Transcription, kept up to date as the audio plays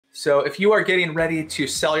So if you are getting ready to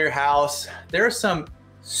sell your house, there are some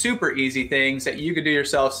super easy things that you could do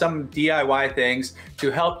yourself, some DIY things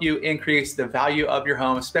to help you increase the value of your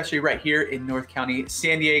home, especially right here in North County,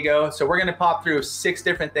 San Diego. So we're gonna pop through 6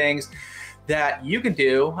 different things that you can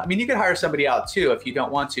do. I mean, you can hire somebody out too if you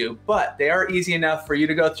don't want to, but they are easy enough for you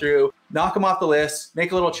to go through, knock them off the list,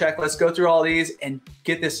 make a little checklist, go through all these and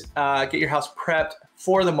get your house prepped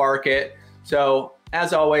for the market. So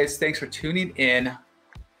as always, thanks for tuning in.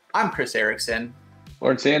 I'm Chris Erickson.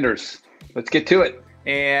 Loren Sanders. Let's get to it.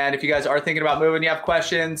 And if you guys are thinking about moving, you have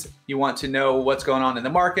questions, you want to know what's going on in the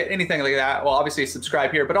market, anything like that, well, obviously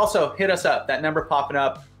subscribe here, but also hit us up. That number popping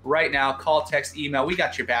up right now, call, text, email. We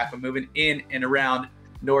got your back. We're moving in and around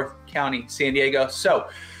North County, San Diego. So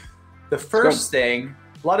the first thing,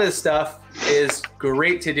 a lot of this stuff is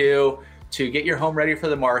great to do to get your home ready for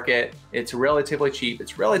the market. It's relatively cheap.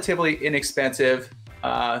 It's relatively inexpensive.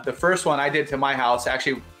 The first one I did to my house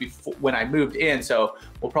actually when I moved in, so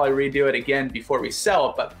we'll probably redo it again before we sell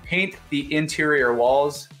it, but paint the interior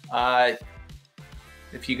walls.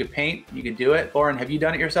 If you could paint, you could do it. Loren, have you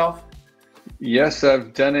done it yourself? Yes,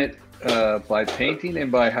 I've done it by painting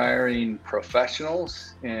and by hiring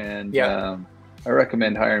professionals. And I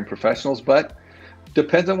recommend hiring professionals, but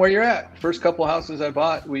depends on where you're at. First couple of houses I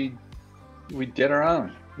bought, we did our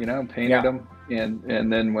own, painted them.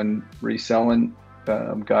 And then when reselling,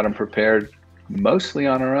 got them prepared mostly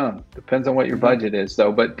on our own. Depends on what your budget is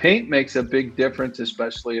though, but paint makes a big difference,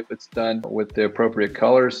 especially if it's done with the appropriate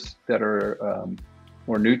colors that are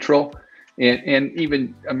more neutral. And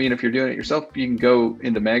even, I mean, if you're doing it yourself, you can go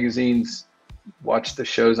into magazines, watch the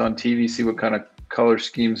shows on TV, see what kind of color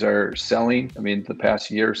schemes are selling. I mean, the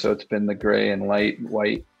past year or so, it's been the gray and light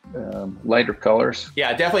white, lighter colors.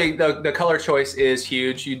 Yeah, definitely the color choice is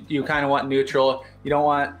huge. You kind of want neutral. You don't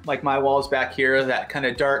want, like my walls back here, that kind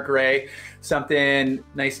of dark gray, something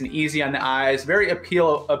nice and easy on the eyes, very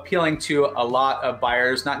appealing to a lot of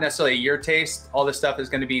buyers, not necessarily your taste. All this stuff is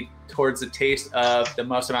going to be towards the taste of the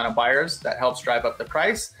most amount of buyers. That helps drive up the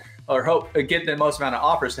price, or get the most amount of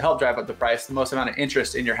offers to help drive up the price, the most amount of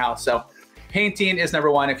interest in your house. So painting is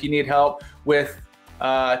number one. If you need help with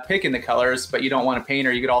picking the colors, but you don't want a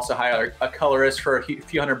painter, you could also hire a colorist for a few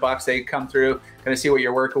 $100. They come through, kind of see what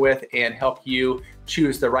you're working with and help you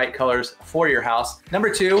choose the right colors for your house.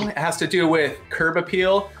 Number 2 has to do with curb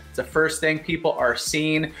appeal. It's the first thing people are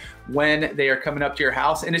seeing when they are coming up to your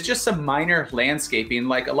house. And it's just some minor landscaping.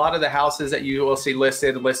 Like a lot of the houses that you will see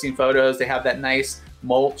listed, listing photos, they have that nice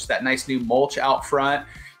mulch, that nice new mulch out front.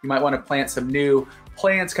 You might want to plant some new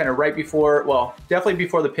plants kind of right before, well, definitely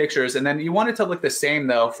before the pictures. And then you want it to look the same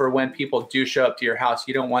though for when people do show up to your house.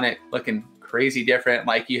 You don't want it looking crazy different.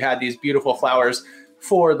 Like you had these beautiful flowers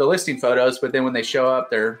for the listing photos, but then when they show up,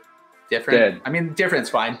 they're different. Dead. I mean, different's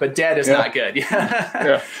fine, but dead is not good.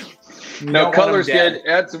 Yeah. No, color's good.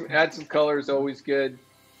 Add some color is always good.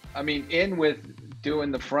 I mean, in with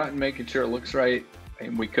doing the front and making sure it looks right.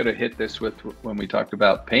 And we could have hit this with when we talked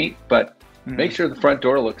about paint, but make sure the front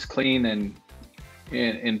door looks clean and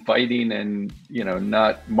inviting, and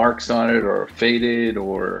not marks on it or faded,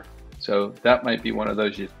 or so that might be one of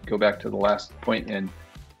those. You go back to the last point and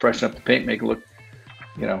freshen up the paint, make it look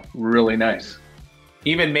really nice.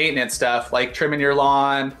 Even maintenance stuff like trimming your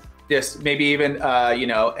lawn, just maybe even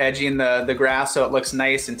edging the grass so it looks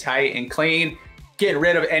nice and tight and clean. Getting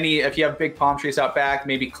rid of if you have big palm trees out back,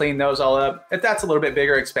 maybe clean those all up. If that's a little bit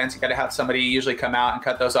bigger expense, you got to have somebody usually come out and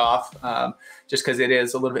cut those off, just because it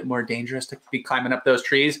is a little bit more dangerous to be climbing up those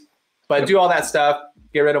trees. But do all that stuff,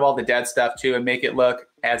 get rid of all the dead stuff too, and make it look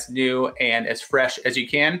as new and as fresh as you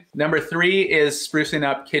can. Number 3 is sprucing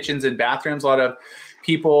up kitchens and bathrooms. A lot of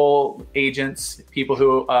people, agents, people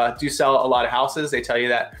who do sell a lot of houses, they tell you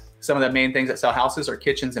that some of the main things that sell houses are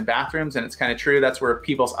kitchens and bathrooms, and it's kind of true. That's where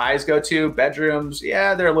people's eyes go to. Bedrooms,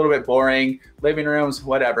 yeah, they're a little bit boring. Living rooms,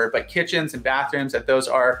 whatever. But kitchens and bathrooms, that those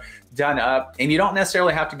are done up, and you don't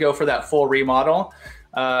necessarily have to go for that full remodel.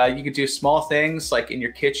 You could do small things like in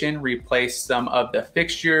your kitchen, replace some of the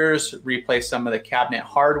fixtures, replace some of the cabinet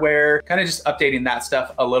hardware, kind of just updating that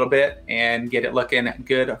stuff a little bit and get it looking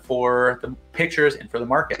good for the pictures and for the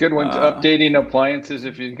market. Good one. Updating appliances,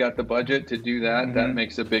 if you've got the budget to do that, that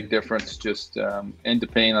makes a big difference, just and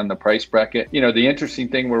depending on the price bracket. The interesting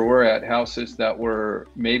thing where we're at, houses that were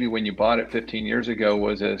maybe when you bought it 15 years ago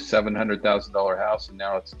was a $700,000 house, and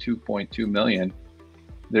now it's 2.2 million.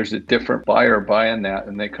 There's a different buyer buying that,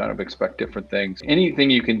 and they kind of expect different things. Anything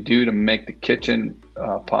you can do to make the kitchen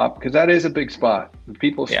pop, because that is a big spot.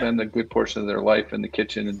 People spend a good portion of their life in the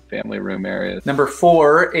kitchen and family room areas. Number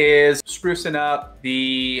 4 is sprucing up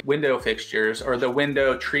the window fixtures, or the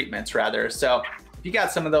window treatments rather. So If you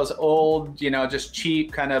got some of those old, just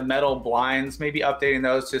cheap kind of metal blinds, maybe updating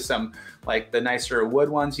those to some like the nicer wood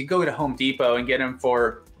ones. You go to Home Depot and get them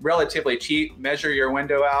for relatively cheap, measure your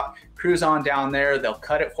window out, cruise on down there, they'll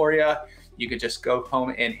cut it for you. You could just go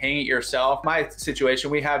home and hang it yourself. My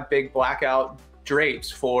situation, we have big blackout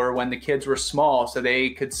drapes for when the kids were small so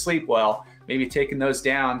they could sleep well. Maybe taking those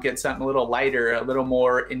down, get something a little lighter, a little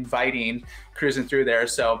more inviting, cruising through there.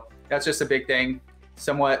 So that's just a big thing.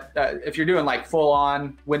 Somewhat, if you're doing like full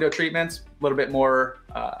on window treatments, a little bit more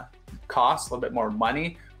cost, a little bit more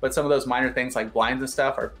money, but some of those minor things like blinds and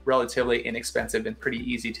stuff are relatively inexpensive and pretty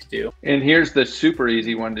easy to do. And here's the super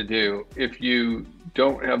easy one to do. If you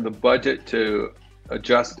don't have the budget to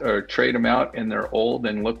adjust or trade them out and they're old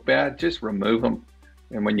and look bad, just remove them.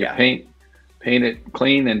 And when you paint it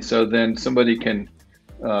clean, and so then somebody can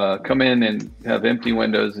come in and have empty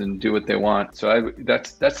windows and do what they want. So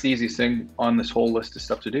that's the easiest thing on this whole list of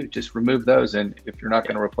stuff to do. Just remove those, and if you're not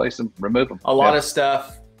going to replace them, remove them. A lot of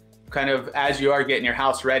stuff, kind of as you are getting your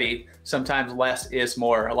house ready, sometimes less is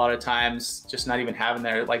more. A lot of times, just not even having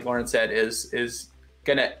there, like Loren said, is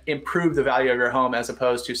going to improve the value of your home as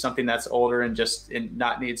opposed to something that's older and just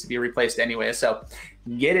not needs to be replaced anyway. So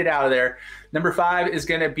get it out of there. Number 5 is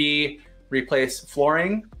going to be replace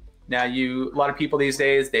flooring. Now, a lot of people these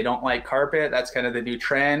days, they don't like carpet. That's kind of the new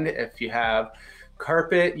trend. If you have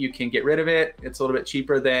carpet, you can get rid of it. It's a little bit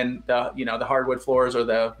cheaper than the hardwood floors or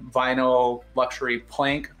the vinyl luxury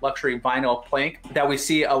vinyl plank that we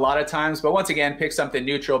see a lot of times. But once again, pick something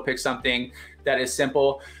neutral, pick something that is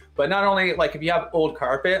simple. But not only, like if you have old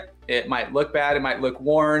carpet, it might look bad, it might look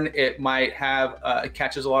worn, it might have, it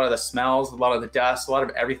catches a lot of the smells, a lot of the dust, a lot of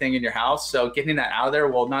everything in your house. So getting that out of there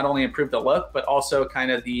will not only improve the look, but also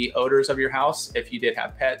kind of the odors of your house. If you did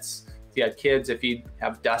have pets, if you had kids, if you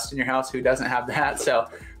have dust in your house, who doesn't have that? So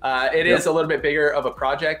it is a little bit bigger of a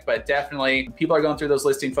project, but definitely people are going through those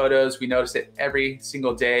listing photos. We notice it every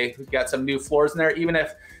single day. We've got some new floors in there. Even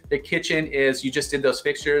if the kitchen is, you just did those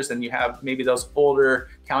fixtures and you have maybe those older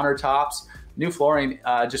countertops, new flooring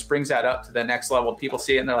just brings that up to the next level. People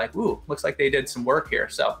see it and they're like, ooh, looks like they did some work here.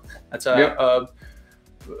 So that's a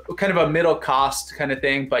kind of a middle cost kind of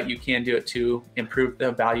thing, but you can do it to improve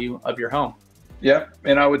the value of your home. Yeah,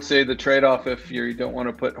 and I would say the trade-off, if you don't want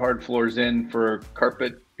to put hard floors in for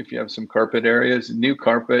carpet, if you have some carpet areas, new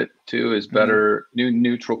carpet too is better. New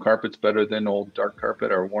neutral carpet's better than old dark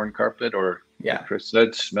carpet or worn carpet or, like Chris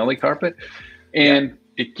said, smelly carpet. And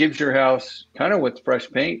it gives your house kind of with fresh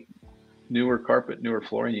paint, newer carpet, newer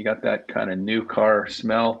flooring, you got that kind of new car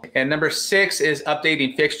smell. And number 6 is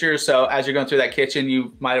updating fixtures. So as you're going through that kitchen,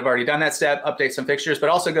 you might have already done that step, update some fixtures, but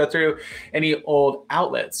also go through any old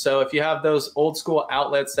outlets. So if you have those old school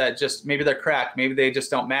outlets that just, maybe they're cracked, maybe they just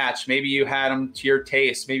don't match, maybe you had them to your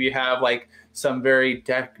taste, maybe you have like some very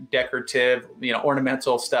decorative,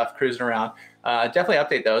 ornamental stuff cruising around, definitely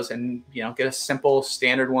update those and, get a simple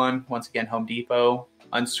standard one. Once again, Home Depot,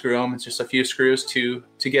 unscrew them. It's just a few screws to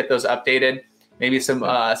get those updated. Maybe some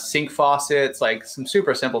sink faucets, like some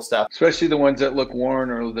super simple stuff. Especially the ones that look worn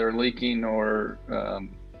or they're leaking, or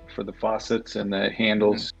for the faucets and the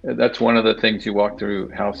handles. That's one of the things you walk through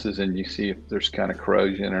houses and you see if there's kind of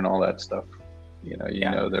corrosion and all that stuff.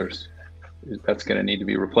 That's going to need to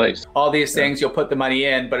be replaced. All these things, you'll put the money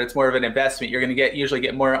in, but it's more of an investment. You're going to usually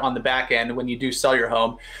get more on the back end when you do sell your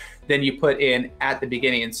home than you put in at the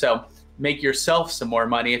beginning. So make yourself some more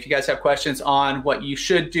money. If you guys have questions on what you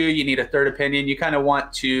should do, you need a third opinion, you kind of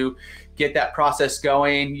want to get that process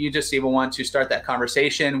going, you just even want to start that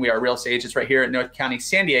conversation, we are real estate agents right here at North County,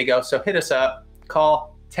 San Diego. So hit us up,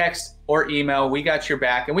 call, text, or email. We got your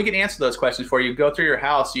back and we can answer those questions for you. Go through your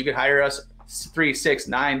house. You could hire us 3, 6,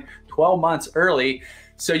 9, 12 months early.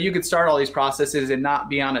 So you could start all these processes and not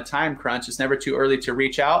be on a time crunch. It's never too early to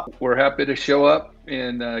reach out. We're happy to show up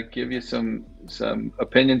and give you some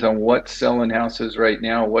opinions on what's selling houses right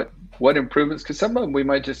now, what improvements, because some of them we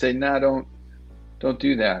might just say, nah, don't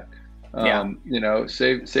do that.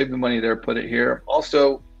 Save the money there, put it here.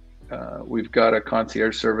 Also, we've got a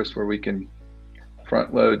concierge service where we can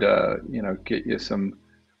front load, get you some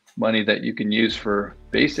money that you can use for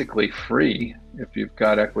basically free if you've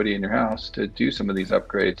got equity in your house to do some of these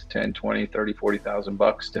upgrades, 10, 20, 30, 40,000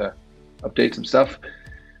 bucks to update some stuff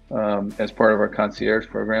as part of our concierge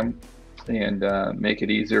program, and make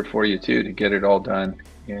it easier for you too to get it all done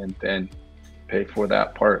and then pay for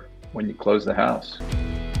that part when you close the house.